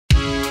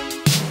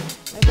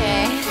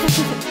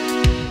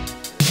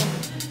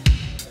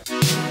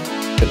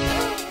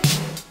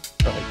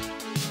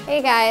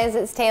Hey guys,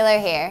 it's Taylor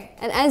here,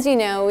 and as you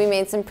know, we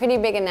made some pretty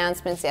big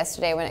announcements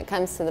yesterday when it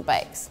comes to the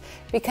bikes.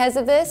 Because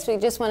of this, we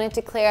just wanted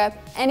to clear up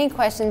any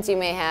questions you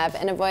may have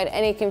and avoid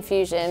any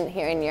confusion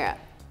here in Europe.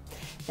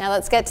 Now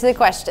let's get to the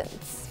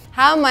questions.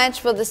 How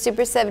much will the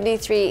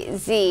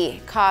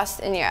SUPER73-Z cost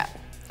in Europe?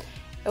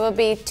 It will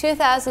be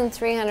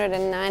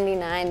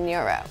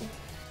 €2,399.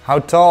 How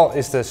tall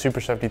is the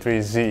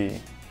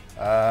SUPER73-Z?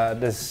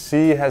 The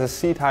Z has a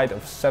seat height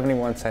of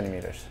 71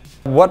 centimeters.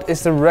 What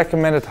is the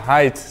recommended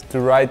height to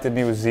ride the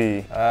new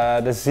Z?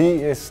 The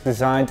Z is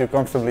designed to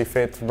comfortably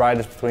fit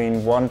riders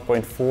between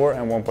 1.4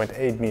 and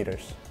 1.8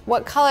 meters.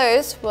 What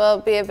colors will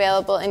be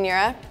available in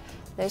Europe?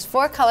 There's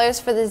 4 colors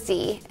for the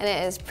Z, and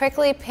it is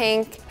prickly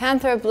pink,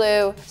 panther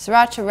blue,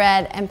 sriracha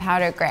red, and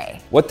powder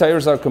gray. What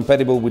tires are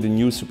compatible with the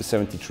new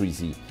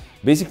SUPER73-Z?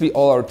 Basically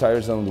all our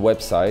tires on the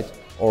website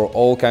are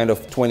all kind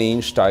of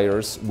 20-inch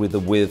tires with a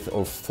width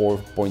of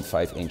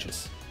 4.5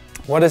 inches.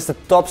 What is the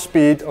top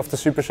speed of the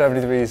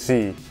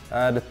SUPER73-Z?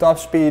 The top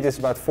speed is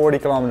about 40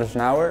 kilometers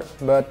an hour,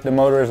 but the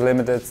motor is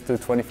limited to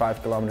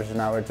 25 kilometers an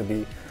hour to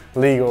be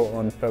legal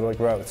on public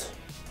roads.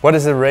 What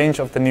is the range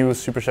of the new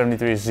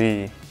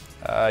SUPER73-Z?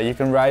 You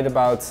can ride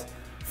about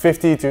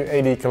 50 to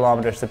 80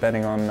 kilometers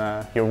depending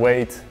on your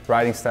weight,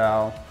 riding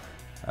style,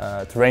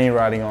 terrain you're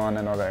riding on,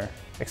 and other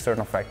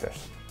external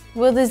factors.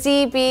 Will the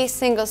Z be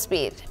single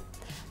speed?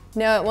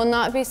 No, it will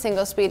not be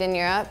single speed in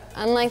Europe.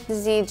 Unlike the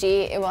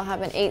ZG, it will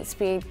have an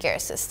 8-speed gear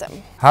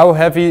system. How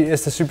heavy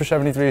is the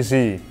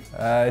SUPER73-Z?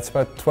 It's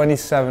about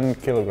 27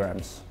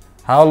 kilograms.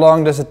 How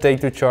long does it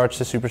take to charge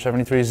the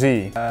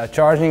SUPER73-Z?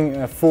 Charging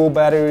a full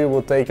battery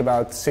will take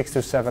about 6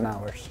 to 7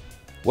 hours.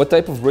 What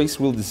type of brakes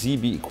will the Z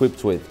be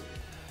equipped with?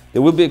 They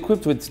will be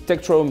equipped with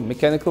Tektro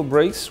mechanical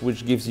brakes,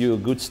 which gives you a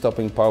good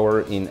stopping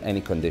power in any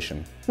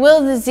condition.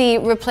 Will the Z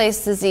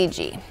replace the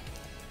ZG?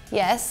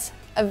 Yes.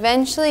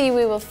 Eventually,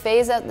 we will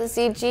phase out the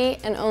ZG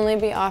and only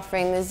be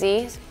offering the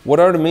Z. What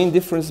are the main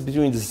differences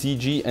between the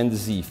ZG and the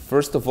Z?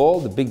 First of all,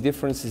 the big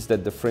difference is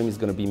that the frame is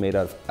going to be made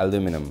out of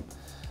aluminum.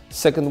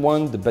 Second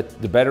one,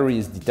 the battery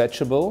is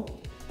detachable.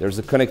 There's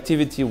a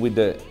connectivity with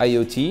the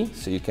IoT,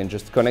 so you can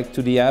just connect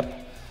to the app.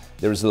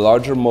 There's a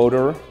larger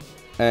motor,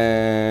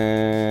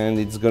 and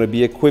it's going to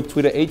be equipped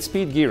with an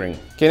 8-speed gearing.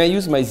 Can I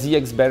use my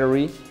ZX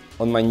battery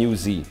on my new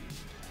Z?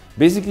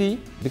 Basically,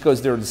 because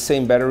they're the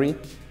same battery,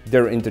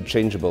 they're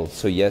interchangeable,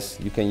 so yes,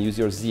 you can use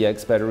your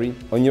ZX battery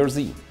on your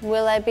Z.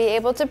 Will I be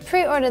able to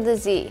pre-order the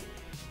Z?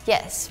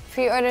 Yes,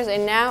 pre-orders are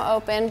now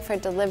open for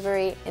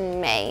delivery in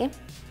May.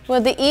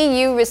 Will the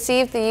EU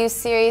receive the U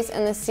Series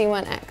and the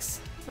C1X?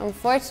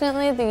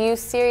 Unfortunately, the U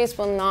Series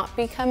will not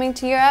be coming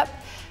to Europe,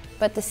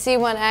 but the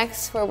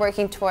C1X, we're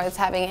working towards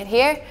having it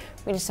here.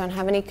 We just don't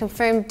have any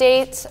confirmed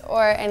dates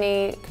or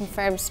any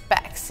confirmed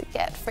specs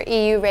yet for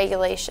EU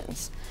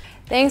regulations.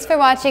 Thanks for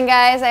watching,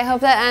 guys. I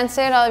hope that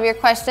answered all of your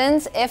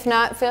questions. If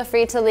not, feel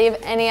free to leave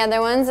any other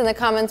ones in the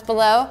comments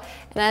below.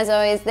 And as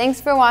always, thanks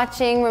for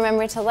watching.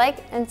 Remember to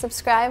like and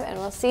subscribe, and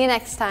we'll see you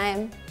next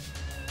time.